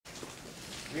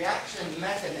reaction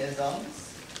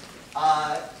mechanisms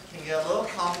can get a little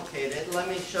complicated. Let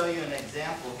me show you an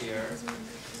example here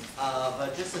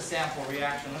of just a sample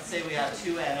reaction. Let's say we have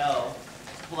 2NO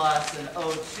plus an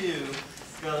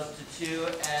O2 goes to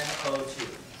 2NO2.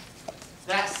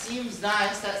 That seems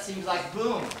nice. That seems like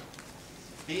boom.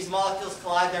 These molecules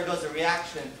collide, there goes a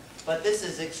reaction. But this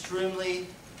is extremely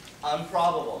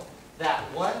improbable. That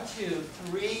 1, 2,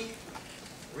 3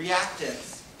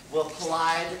 reactants will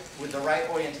collide with the right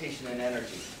orientation and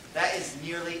energy. That is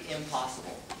nearly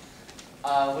impossible.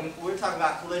 When we're talking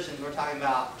about collisions, we're talking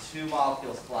about two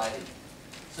molecules colliding.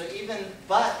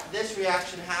 But this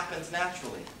reaction happens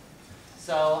naturally.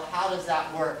 So how does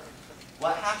that work?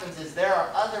 What happens is there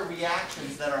are other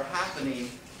reactions that are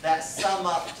happening that sum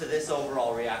up to this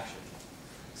overall reaction.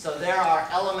 So there are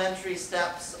elementary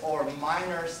steps or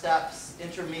minor steps,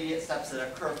 intermediate steps that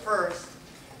occur first,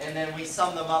 and then we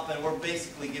sum them up and we're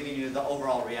basically giving you the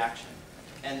overall reaction.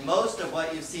 And most of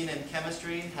what you've seen in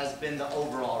chemistry has been the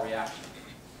overall reaction.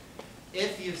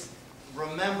 If you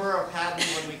remember a pattern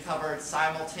when we covered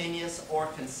simultaneous or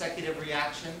consecutive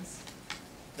reactions,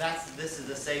 this is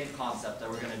the same concept that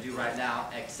we're going to do right now,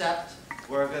 except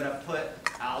we're going to put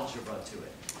algebra to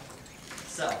it.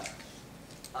 So,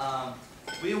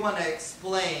 we want to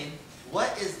explain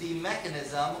what is the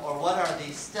mechanism or what are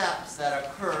the steps that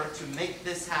occur to make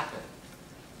this happen.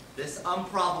 This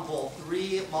improbable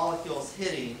 3 molecules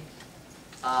hitting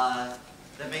that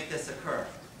make this occur.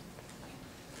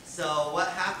 So what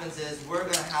happens is we're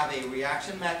going to have a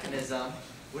reaction mechanism,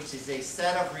 which is a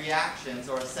set of reactions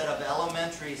or a set of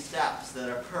elementary steps that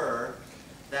occur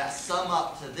that sum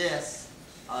up to this,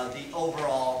 the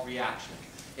overall reaction.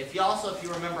 If you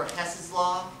remember Hess's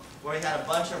law, where he had a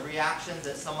bunch of reactions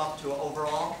that sum up to an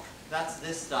overall, that's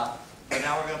this stuff. But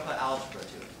now we're going to put algebra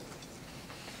to it.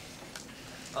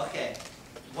 Okay,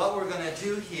 what we're going to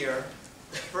do here,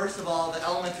 first of all, the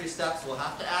elementary steps will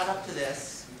have to add up to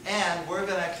this, and we're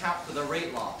going to account for the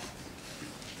rate law.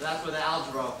 So that's where the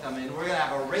algebra will come in. We're going to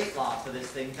have a rate law for this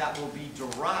thing that will be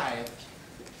derived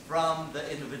from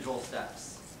the individual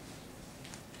steps.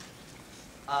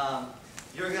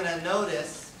 You're going to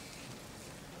notice,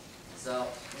 so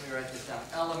let me write this down,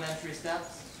 elementary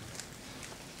steps.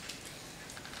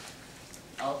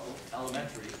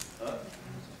 Elementary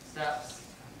steps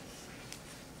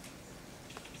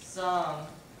sum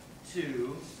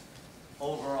to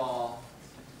overall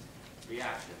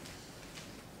reaction.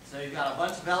 So you've got a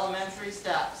bunch of elementary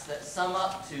steps that sum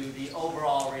up to the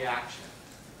overall reaction.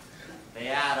 They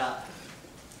add up.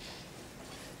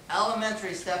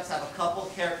 Elementary steps have a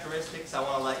couple characteristics I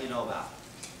want to let you know about.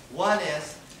 One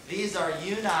is these are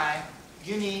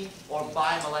uni or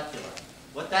bimolecular.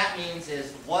 What that means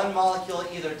is one molecule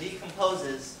either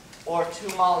decomposes or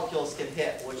 2 molecules can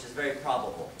hit, which is very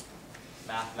probable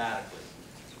mathematically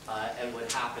and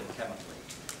would happen chemically.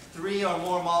 3 or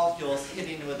more molecules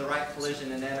hitting with the right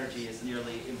collision and energy is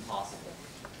nearly impossible.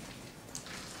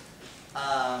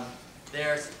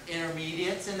 There's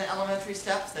intermediates in the elementary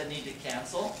steps that need to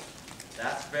cancel.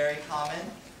 That's very common.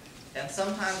 And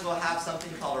sometimes we'll have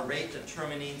something called a rate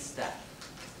determining step.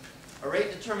 A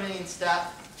rate determining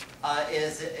step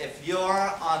is if you're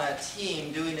on a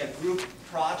team doing a group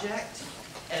project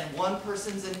and one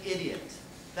person's an idiot.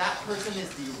 That person is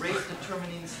the rate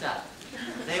determining step.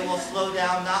 They will slow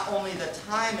down not only the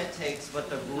time it takes, but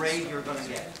the grade you're going to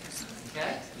get.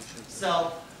 Okay?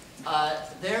 So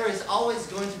there is always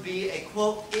going to be a,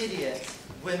 quote, idiot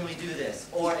when we do this,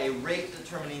 or a rate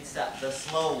determining step, the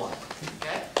slow one.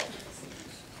 Okay?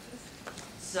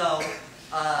 So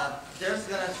there's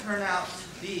going to turn out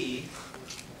to be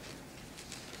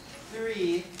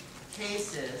 3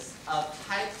 cases of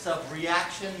types of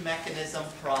reaction mechanism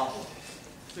problems.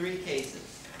 3 cases.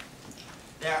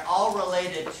 They're all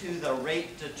related to the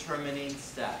rate determining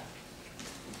step.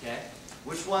 Okay?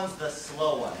 Which one's the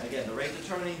slow one? Again, the rate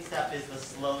determining step is the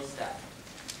slow step.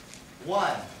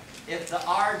 1, if the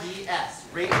RDS,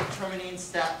 rate determining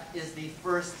step, is the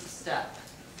first step.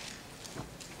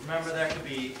 Remember, there could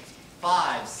be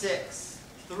 5, 6,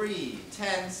 3,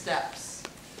 10 steps,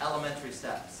 elementary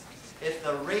steps. If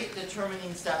the rate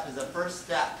determining step is the first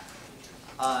step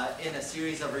in a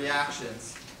series of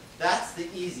reactions, that's the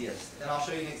easiest. And I'll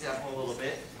show you an example in a little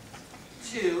bit.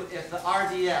 2, if the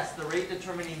RDS, the rate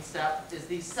determining step, is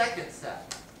the second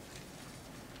step.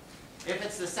 If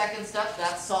it's the second step,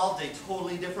 that's solved a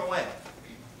totally different way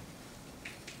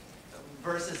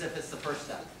versus if it's the first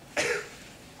step.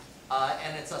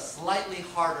 And it's a slightly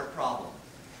harder problem.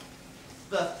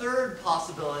 The third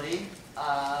possibility,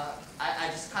 I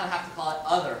just kind of have to call it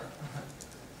other.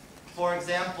 For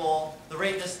example, the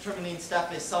rate determining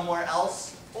step is somewhere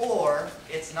else, or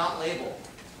it's not labeled.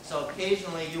 So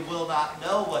occasionally you will not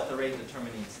know what the rate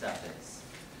determining step is.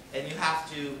 And you have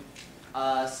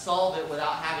to solve it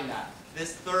without having that.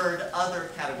 This third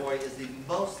other category is the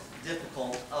most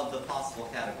difficult of the possible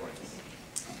categories.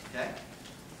 Okay?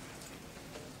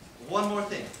 One more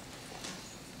thing.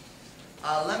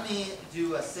 Let me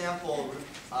do a sample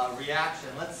reaction.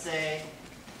 Let's say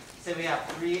we have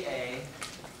 3a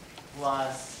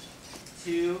plus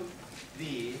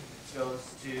 2b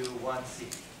goes to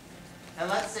 1c. And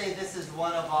let's say this is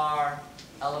one of our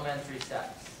elementary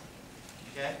steps.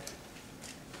 Okay?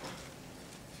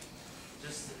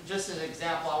 Just an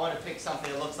example, I want to pick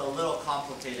something that looks a little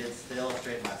complicated to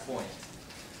illustrate my point.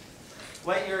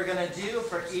 What you're going to do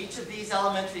for each of these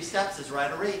elementary steps is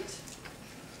write a rate.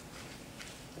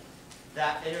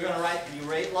 And you're going to write the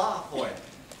rate law for it.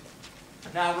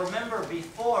 Now remember,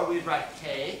 before we'd write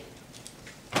K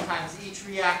times each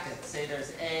reactant. Say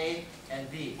there's A and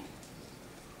B.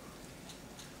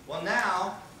 Well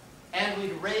now, and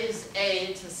we'd raise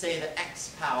A to say the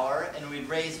X power, and we'd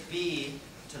raise B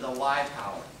to the Y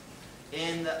power.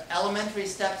 In the elementary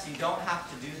steps, you don't have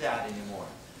to do that anymore.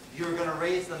 You're going to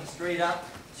raise them straight up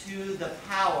to the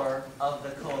power of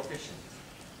the coefficient.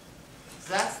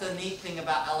 So that's the neat thing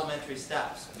about elementary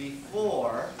steps.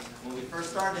 Before, when we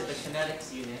first started the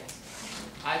kinetics unit,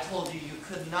 I told you you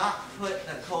could not put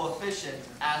the coefficient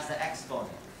as the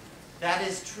exponent. That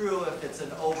is true if it's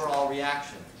an overall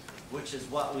reaction, which is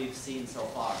what we've seen so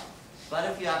far. But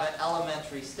if you have an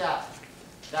elementary step,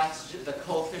 the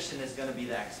coefficient is going to be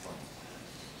the exponent.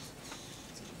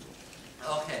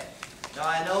 Okay, now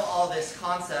I know all this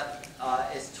concept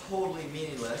is totally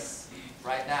meaningless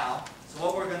right now. So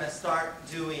what we're going to start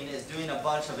doing is doing a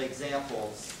bunch of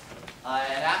examples.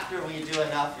 And after we do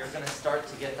enough, you're going to start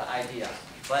to get the idea.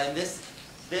 But in this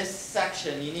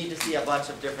section, you need to see a bunch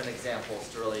of different examples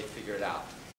to really figure it out.